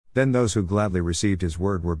Then those who gladly received his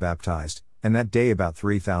word were baptized, and that day about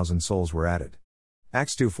 3,000 souls were added.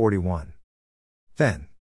 Acts 2:41. Then.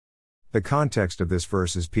 The context of this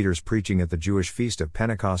verse is Peter's preaching at the Jewish feast of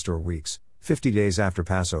Pentecost or weeks, 50 days after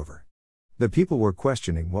Passover. The people were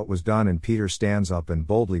questioning what was done, and Peter stands up and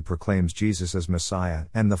boldly proclaims Jesus as Messiah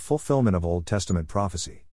and the fulfillment of Old Testament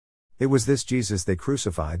prophecy. It was this Jesus they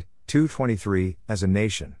crucified, 2:23, as a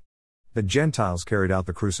nation. The Gentiles carried out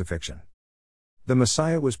the crucifixion. The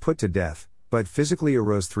Messiah was put to death, but physically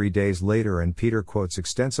arose 3 days later, and Peter quotes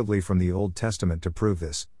extensively from the Old Testament to prove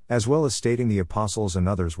this, as well as stating the apostles and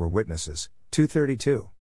others were witnesses, 2:32.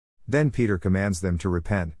 Then Peter commands them to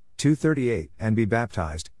repent, 2:38, and be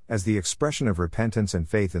baptized, as the expression of repentance and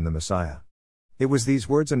faith in the Messiah. It was these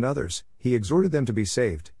words and others, he exhorted them to be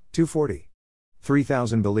saved, 2:40.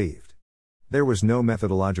 3,000 believed. There was no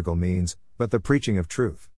methodological means, but the preaching of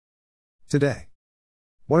truth. Today.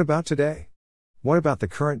 What about today? What about the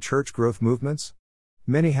current church growth movements?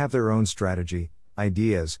 Many have their own strategy,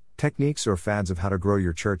 ideas, techniques, or fads of how to grow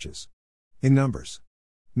your churches. In numbers.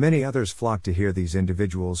 Many others flock to hear these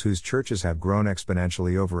individuals whose churches have grown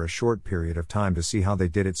exponentially over a short period of time to see how they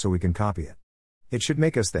did it so we can copy it. It should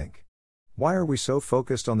make us think. Why are we so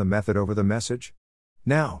focused on the method over the message?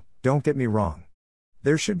 Now, don't get me wrong.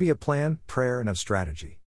 There should be a plan, prayer, and a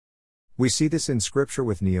strategy. We see this in Scripture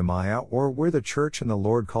with Nehemiah, or where the church and the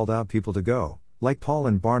Lord called out people to go, like Paul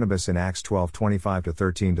and Barnabas in Acts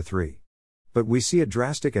 12:25-13-3. But we see a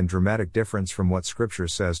drastic and dramatic difference from what Scripture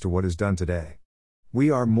says to what is done today. We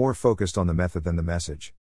are more focused on the method than the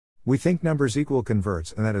message. We think numbers equal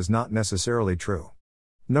converts, and that is not necessarily true.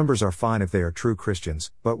 Numbers are fine if they are true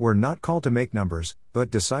Christians, but we're not called to make numbers, but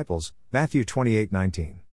disciples, Matthew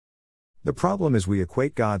 28:19. The problem is we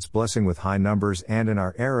equate God's blessing with high numbers, and in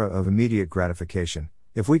our era of immediate gratification,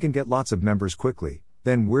 if we can get lots of members quickly,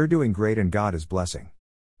 then we're doing great and God is blessing.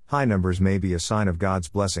 High numbers may be a sign of God's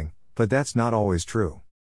blessing, but that's not always true.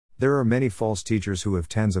 There are many false teachers who have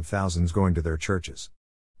tens of thousands going to their churches.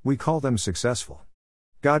 We call them successful.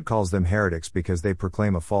 God calls them heretics because they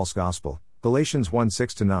proclaim a false gospel, Galatians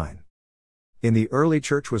 1:6-9. In the early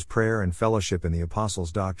church was prayer and fellowship in the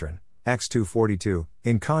apostles' doctrine, Acts 2:42,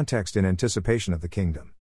 in context in anticipation of the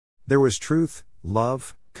kingdom. There was truth,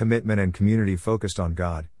 love, commitment, and community focused on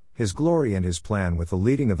God, His glory, and His plan with the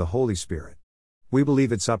leading of the Holy Spirit. We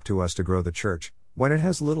believe it's up to us to grow the church, when it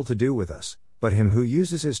has little to do with us, but Him who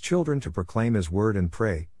uses His children to proclaim His word and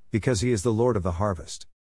pray, because He is the Lord of the harvest.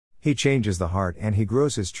 He changes the heart and He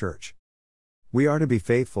grows His church. We are to be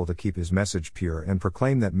faithful to keep His message pure and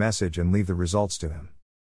proclaim that message and leave the results to Him.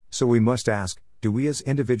 So we must ask, do we as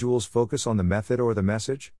individuals focus on the method or the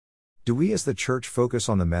message? Do we as the church focus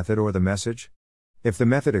on the method or the message? If the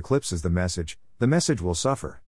method eclipses the message will suffer.